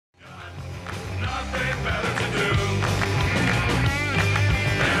nothing better to do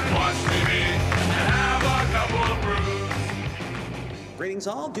than watch TV and have a couple of brews. Greetings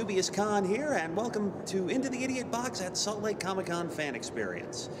all, Dubious Khan here, and welcome to Into the Idiot Box at Salt Lake Comic-Con Fan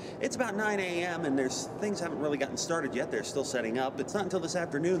Experience. It's about 9 a.m. and things haven't really gotten started yet. They're still setting up. It's not until this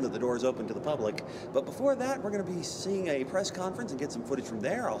afternoon that the doors open to the public. But before that, we're going to be seeing a press conference and get some footage from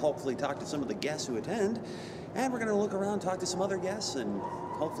there. I'll hopefully talk to some of the guests who attend, and we're going to look around, talk to some other guests, and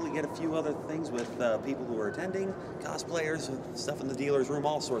hopefully get a few other things with people who are attending, cosplayers, stuff in the dealer's room,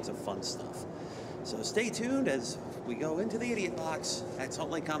 all sorts of fun stuff. So stay tuned as we go into the Idiot Box at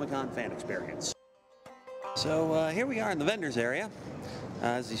Salt Lake Comic-Con Fan Experience. So here we are in the vendors area.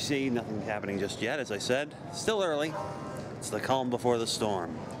 As you see, nothing happening just yet, as I said. Still early. It's the calm before the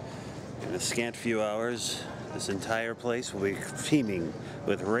storm. In a scant few hours, this entire place will be teeming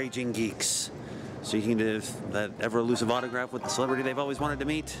with raging geeks, seeking that ever-elusive autograph with the celebrity they've always wanted to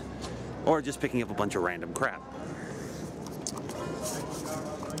meet, or just picking up a bunch of random crap.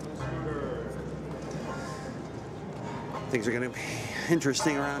 Things are going to be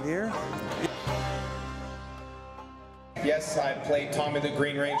interesting around here. Yes, I played Tommy the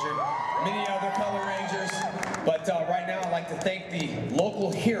Green Ranger, many other color rangers, but right now I'd like to thank the local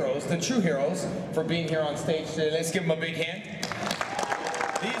heroes, the true heroes, for being here on stage today. Let's give them a big hand.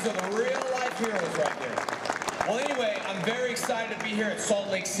 These are the real-life heroes right there. Well, anyway, I'm very excited to be here at Salt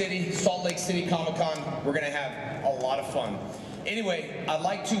Lake City Comic-Con. We're going to have a lot of fun. Anyway, I'd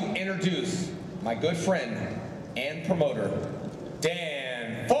like to introduce my good friend and promoter,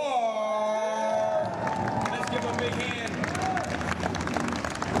 Dan Farr. Let's give him a big hand.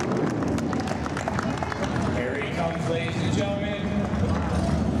 Here he comes, ladies and gentlemen.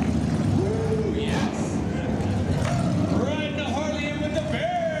 Woo, yes. Riding the Harley in with the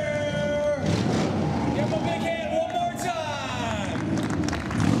bear. Give him a big hand one more time.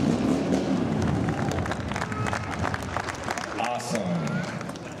 Awesome.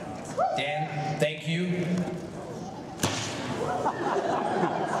 Dan, thank you.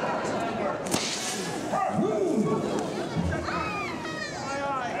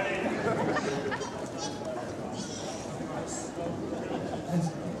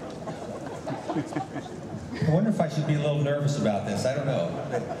 I wonder if I should be a little nervous about this. I don't know.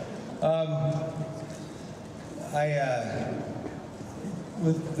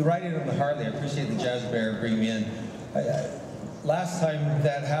 With the riding on the Harley, I appreciate the Jazz Bear bringing me in. Last time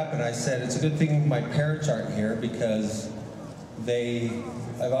that happened, I said it's a good thing my parents aren't here because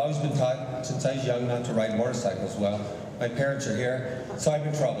I've always been taught since I was young not to ride motorcycles. Well, my parents are here, so I'm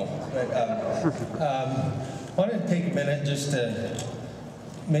in trouble. But I wanted to take a minute just to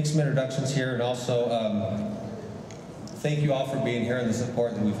make some introductions here, and also thank you all for being here and the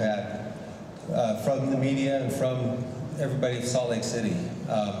support that we've had from the media and from everybody in Salt Lake City.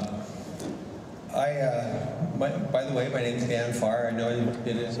 By the way, my name's Dan Farr. I know I've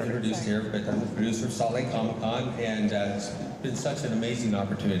been introduced here, but I'm the producer of Salt Lake Comic-Con, and it's been such an amazing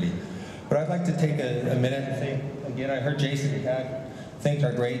opportunity. But I'd like to take a minute and thank, again, I heard Jason thanked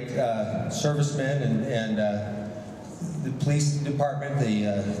our great servicemen and the police department,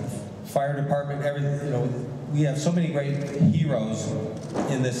 the fire department, everything. You know, we have so many great heroes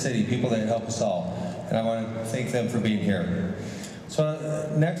in this city, people that help us all, and I want to thank them for being here. So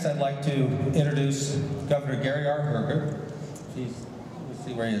next, I'd like to introduce Governor Gary R. Herger. Let's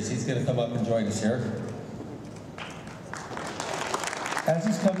see where he is. He's going to come up and join us here. As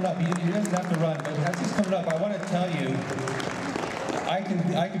he's coming up, he doesn't have to run, but as he's coming up, I want to tell you, I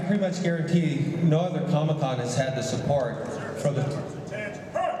can pretty much guarantee no other Comic-Con has had the support from the...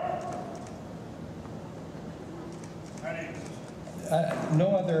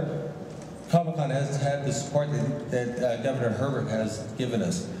 no other Comic-Con has had the support that Governor Herbert has given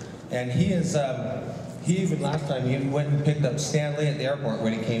us. And he even last time, he went and picked up Stan Lee at the airport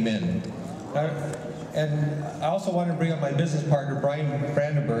when he came in. And I also wanted to bring up my business partner, Brian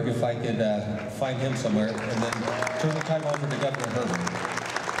Brandenburg, if I could find him somewhere, and then turn the time over to Governor Herbert.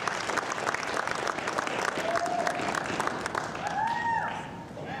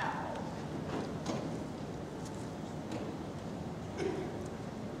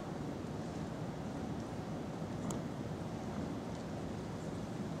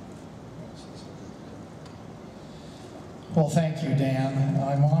 Well, thank you, Dan.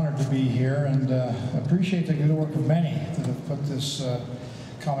 I'm honored to be here and appreciate the good work of many that have put this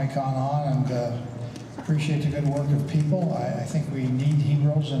Comic-Con on, and appreciate the good work of people. I think we need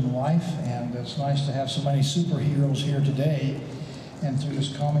heroes in life, and it's nice to have so many superheroes here today and through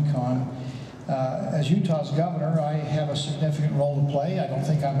this Comic-Con. As Utah's governor, I have a significant role to play. I don't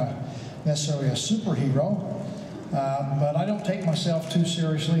think I'm necessarily a superhero, But I don't take myself too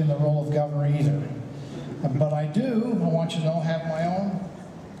seriously in the role of governor either. But I want you to know, have my own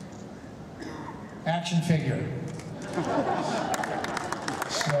action figure.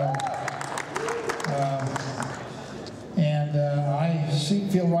 So, I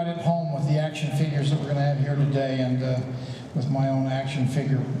feel right at home with the action figures that we're going to have here today, and with my own action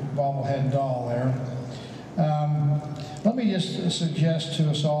figure bobblehead doll there. Let me just suggest to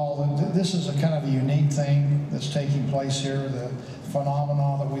us all that this is a kind of a unique thing that's taking place here, the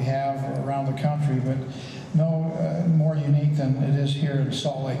phenomenon that we have around the country, but no more unique than it is here in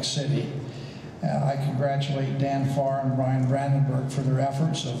Salt Lake City. I congratulate Dan Farr and Brian Brandenburg for their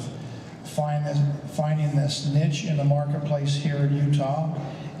efforts of finding this niche in the marketplace here in Utah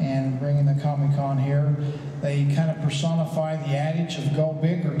and bringing the Comic-Con here. They kind of personify the adage of go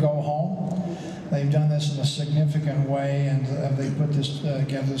big or go home. They've done this in a significant way, and they put this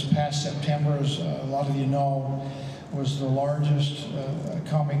together this past September, as a lot of you know, was the largest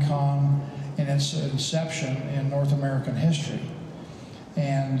Comic-Con in its inception in North American history.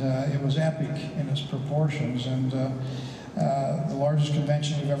 And it was epic in its proportions, and the largest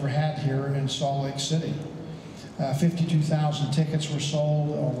convention we've ever had here in Salt Lake City. 52,000 tickets were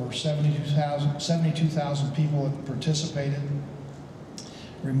sold, over 72,000 people that participated.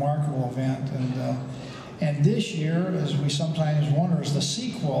 Remarkable event, and this year, as we sometimes wonder, is the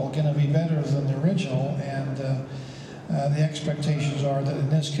sequel going to be better than the original? And the expectations are that in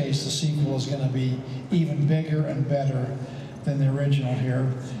this case, the sequel is going to be even bigger and better than the original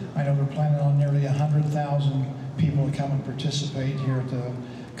here. I know we're planning on nearly 100,000 people to come and participate here at the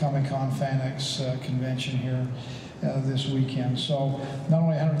Comic-Con FanX convention here this weekend. So not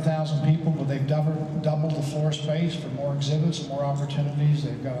only 100,000 people, but they've doubled the floor space for more exhibits and more opportunities.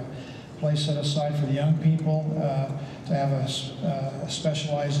 They've got a place set aside for the young people to have a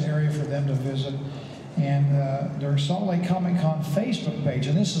specialized area for them to visit. And their Salt Lake Comic-Con Facebook page,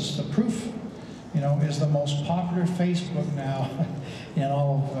 and this is the proof, you know, is the most popular Facebook now in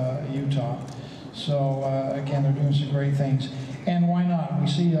all of Utah. So again, they're doing some great things. And why not? We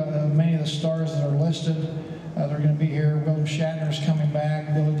see many of the stars that are listed. They're going to be here. William Shatner's coming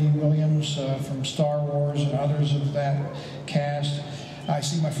back, Billy D. Williams from Star Wars, and others of that cast. I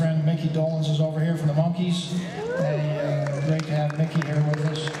see my friend Micky Dolenz is over here from the Monkees. Great to have Micky here with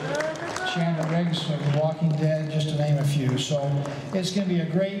us. Chandler Riggs of The Walking Dead, just to name a few. So it's going to be a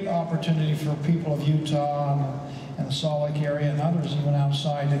great opportunity for people of Utah and the Salt Lake area and others even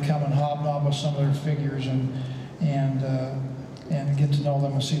outside to come and hobnob with some of their figures and get to know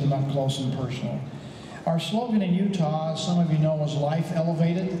them and see them up close and personal. Our slogan in Utah, as some of you know, is Life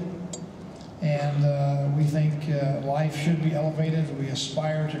Elevated. And we think life should be elevated. We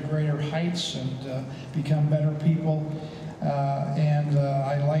aspire to greater heights and become better people.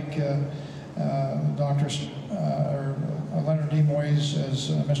 I like Leonard Nimoy's as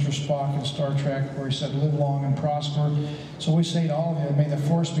Mr. Spock in Star Trek, where he said, live long and prosper. So we say to all of you, may the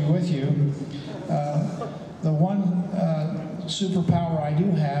force be with you. The one superpower I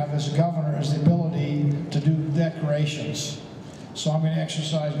do have as a governor is the ability to do declarations. So I'm going to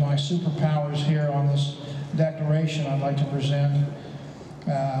exercise my superpowers here on this declaration I'd like to present.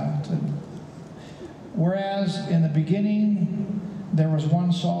 Whereas in the beginning, there was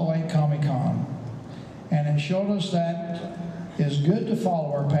one Salt Lake Comic-Con, and it showed us that it is good to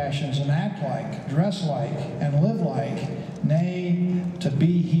follow our passions and act like, dress like, and live like, nay, to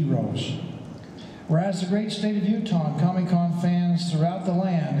be heroes. Whereas the great state of Utah and Comic-Con fans throughout the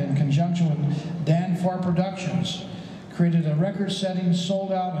land, in conjunction with Dan Farr Productions, created a record-setting,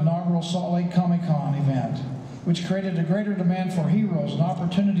 sold-out inaugural Salt Lake Comic-Con event, which created a greater demand for heroes and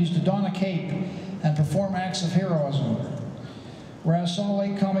opportunities to don a cape and perform acts of heroism. Whereas Salt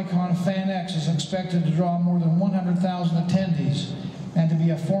Lake Comic-Con FanX is expected to draw more than 100,000 attendees and to be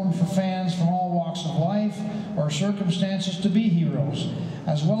a forum for fans from all walks of life or circumstances to be heroes,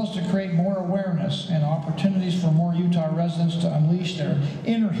 as well as to create more awareness and opportunities for more Utah residents to unleash their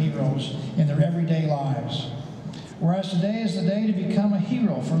inner heroes in their everyday lives. Whereas today is the day to become a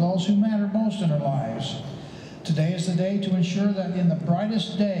hero for those who matter most in our lives. Today is the day to ensure that in the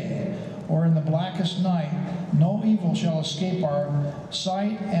brightest day or in the blackest night, no evil shall escape our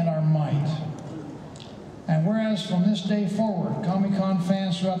sight and our might. And whereas from this day forward, Comic-Con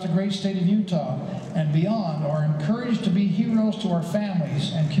fans throughout the great state of Utah and beyond are encouraged to be heroes to our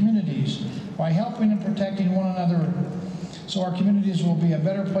families and communities by helping and protecting one another, so our communities will be a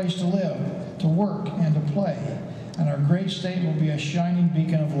better place to live, to work, and to play, and our great state will be a shining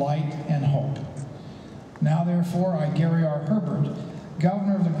beacon of light and hope. Now, therefore, I, Gary R. Herbert,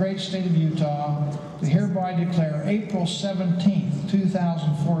 Governor of the great state of Utah, do hereby declare April 17th,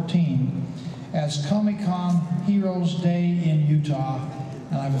 2014 as Comic-Con Heroes Day in Utah,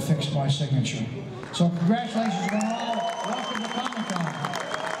 and I've affixed my signature. So congratulations to all. Welcome to Comic-Con.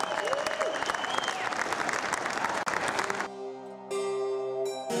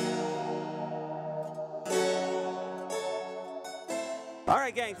 All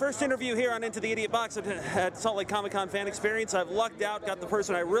right, gang, first interview here on Into the Idiot Box at Salt Lake Comic-Con Fan Experience. I've lucked out, got the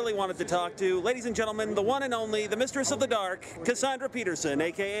person I really wanted to talk to. Ladies and gentlemen, the one and only, the Mistress of the Dark, Cassandra Peterson,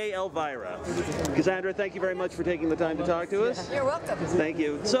 a.k.a. Elvira. Cassandra, thank you very much for taking the time to talk to us. You're welcome. Thank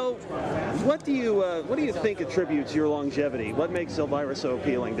you. So, what do you think attributes your longevity? What makes Elvira so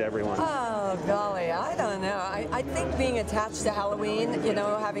appealing to everyone? Oh, golly, I don't know. I think being attached to Halloween, you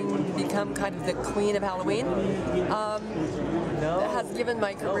know, having become kind of the queen of Halloween, has given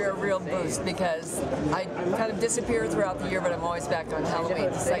my career a real boost because I kind of disappear throughout the year, but I'm always back on Halloween,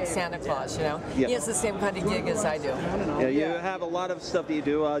 just like Santa Claus, you know? Yep. He has the same kind of gig as I do. Yeah, you have a lot of stuff that you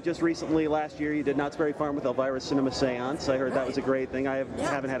do. Just recently, last year, you did Knott's Berry Farm with Elvira's Cinema Seance. I heard that was a great thing. I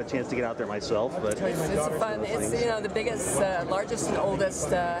haven't had a chance to get out there myself, but It's fun. It's, you know, the biggest, largest and oldest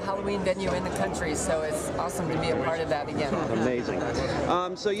Halloween venue in the country, so it's awesome to be a part of that again. Amazing.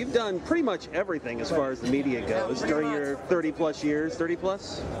 So you've done pretty much everything as far as the media goes during your 30-plus years,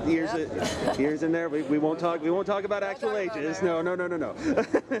 30-plus years in there. We won't talk about actual ages. No.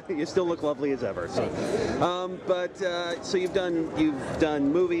 You still look lovely as ever. So, so you've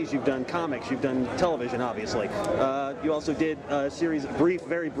done movies, you've done comics, you've done television, obviously. You also did a series,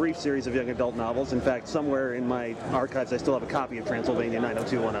 very brief series of young adult novels. In fact, somewhere in my archives, I still have a copy of Transylvania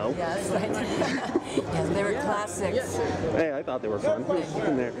 90210. Yes, I do. Yes, they were classics. Hey, I thought they were fun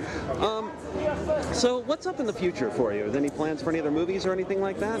in there. So what's up in the future for you? Any plans for any other movies or anything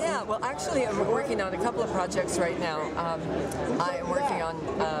like that? Yeah, well, actually, I'm working on a couple of projects right now. I am working on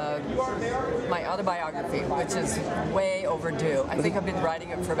my autobiography, which is way overdue. I think I've been writing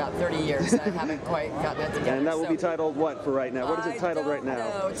it for about 30 years. I haven't quite gotten it together. And that will be titled what for right now? What is it titled right now?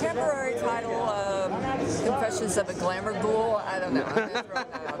 No, temporary title, Confessions of a Glamour Ghoul. I don't know. I'm just throwing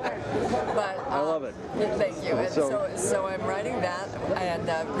that out there. But I love it. Thank you. And so I'm writing that and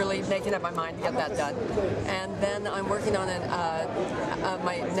really making up my mind to get that done. And then I'm working on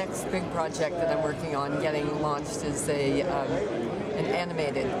my next big project that I'm working on getting launched is an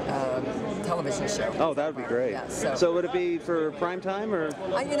animated television show. Oh, that would be great. Yeah, so would it be for prime time or?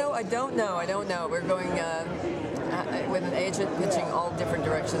 You know, I don't know. We're going with an agent pitching all different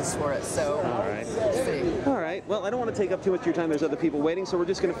directions for it. So all right. We'll see. All right. Well, I don't want to take up too much of your time. There's other people waiting, so we're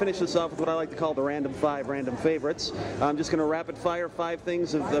just going to finish this off with what I like to call the random favorites. I'm just going to rapid fire 5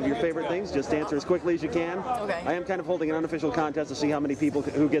 things of your favorite things. Just answer as quickly as you can. Okay. I am kind of holding an unofficial contest to see how many people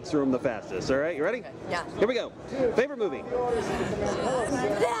who gets through them the fastest. All right. You ready? Okay. Yeah. Here we go. Favorite movie?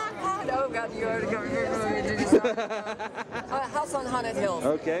 Oh God, you already House on Haunted Hill.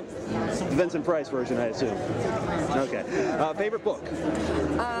 Okay. The Vincent Price version, I assume. Okay. Favorite book?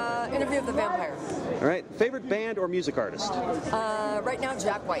 Interview with the Vampire. All right. Favorite band or music artist? Right now,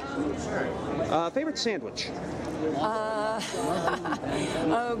 Jack White. Favorite sandwich?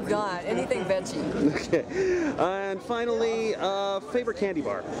 Oh God, anything veggie. Okay. And finally, favorite candy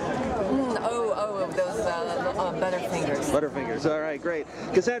bar? Those Butterfingers. Butterfingers. All right, great.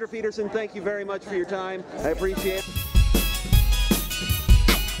 Cassandra Peterson, thank you very much for your time. I appreciate it.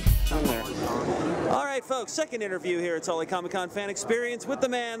 All right, folks, second interview here at Salt Lake Comic-Con Fan Experience with the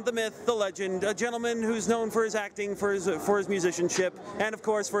man, the myth, the legend, a gentleman who's known for his acting, for his musicianship, and of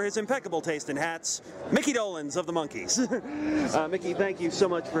course for his impeccable taste in hats, Micky Dolenz of the Monkees. Micky, thank you so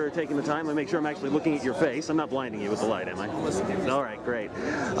much for taking the time. Let me make sure I'm actually looking at your face. I'm not blinding you with the light, am I? All right, great.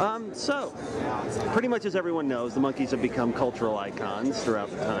 So, pretty much as everyone knows, the Monkees have become cultural icons throughout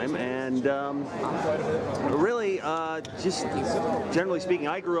the time, and really, just generally speaking,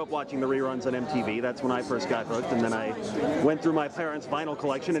 I grew up watching the reruns on MTV. That's when I first got hooked, and then I went through my parents' vinyl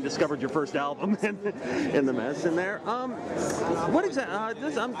collection and discovered your first album in the mess in there. What is that?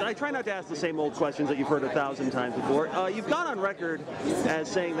 I try not to ask the same old questions that you've heard 1,000 times before. You've gone on record as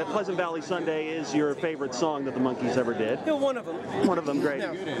saying that Pleasant Valley Sunday is your favorite song that the Monkees ever did. Yeah, one of them. One of them, great.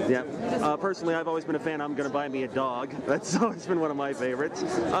 Yeah. Personally, I've always been a fan. I'm Gonna Buy Me a Dog. That's always been one of my favorites.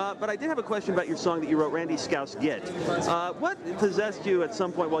 But I did have a question about your song that you wrote, Randy Scouse Git. What possessed you at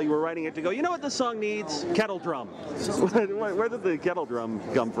some point while you were writing it to go, you know what this song needs? needs kettle drum. Where did the kettle drum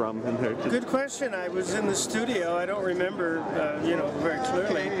come from? Good question. I was in the studio. I don't remember, very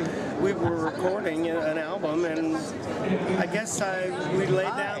clearly. We were recording an album, and I guess we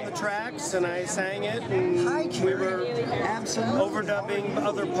laid down the tracks, and I sang it, and we were overdubbing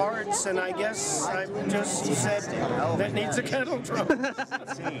other parts, and I guess I just said that needs a kettle drum.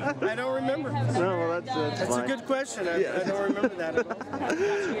 I don't remember. No, well, that's a good question. I don't remember that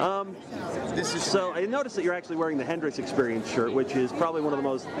at all. So I noticed that you're actually wearing the Hendrix Xperience shirt, which is probably one of the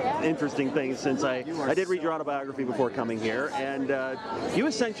most interesting things, since I did read your autobiography before coming here, and you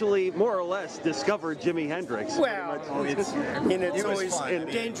essentially, more or less, discovered Jimi Hendrix. Well, it's always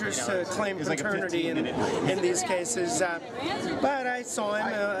dangerous to claim paternity in these cases, but I saw him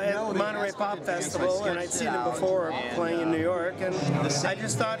at the Monterey Pop Festival, and I'd seen him before playing in New York, and I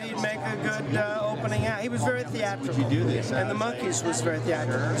just thought he'd make a good opening act. He was very theatrical, and the Monkees was very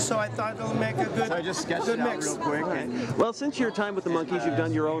theatrical, so I thought it'll make a good mix. Well, since your time with the Monkees, you've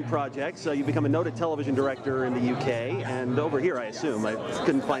done your own projects. You've become a noted television director in the UK, and over here, I assume. I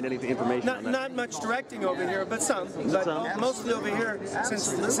couldn't find any information on that. Not much directing over here, but some. But mostly over here,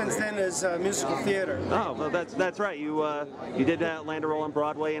 since then, is musical theater. Oh, well, that's right. You did land a role on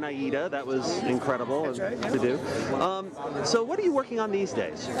Broadway in Aida. That was incredible to do. So what are you working on these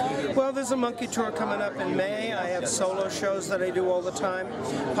days? Well, there's a Monkey tour coming up in May. I have solo shows that I do all the time,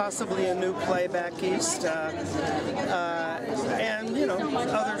 possibly a new play back east, and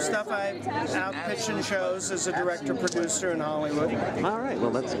other stuff. I'm out pitching shows as a director-producer in Hollywood. All right,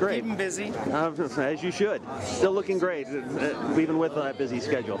 well, that's great. Keep 'em busy. As you should. Still looking great, even with that busy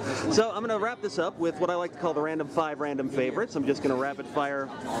schedule. So I'm going to wrap this up with what I like to call the random 5 random favorites. I'm just going to rapid fire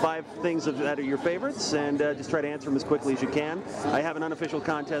 5 things that are your favorites, and just try to answer them as quickly as you can. I have an unofficial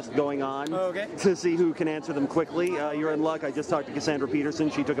contest going on to see who can answer them quickly. You're in luck. I just talked to Cassandra Peterson.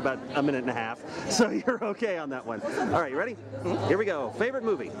 She took about a minute and a half, so you're okay on that one. All right, you ready? Here we go. Favorite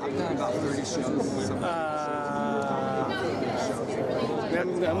movie?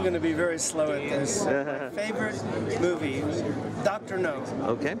 I'm going to be very slow at this. Favorite movie? Dr. No.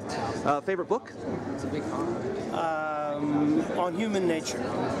 Okay. Favorite book? On Human Nature.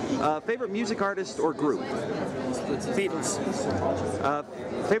 Favorite music artist or group? Beatles.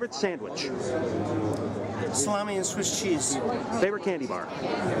 Favorite sandwich? Salami and Swiss cheese. Favorite candy bar?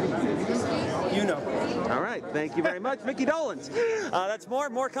 All right, thank you very much, Micky Dolenz. That's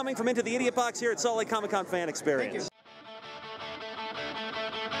more coming from Into the Idiot Box here at Salt Lake Comic-Con Fan Experience.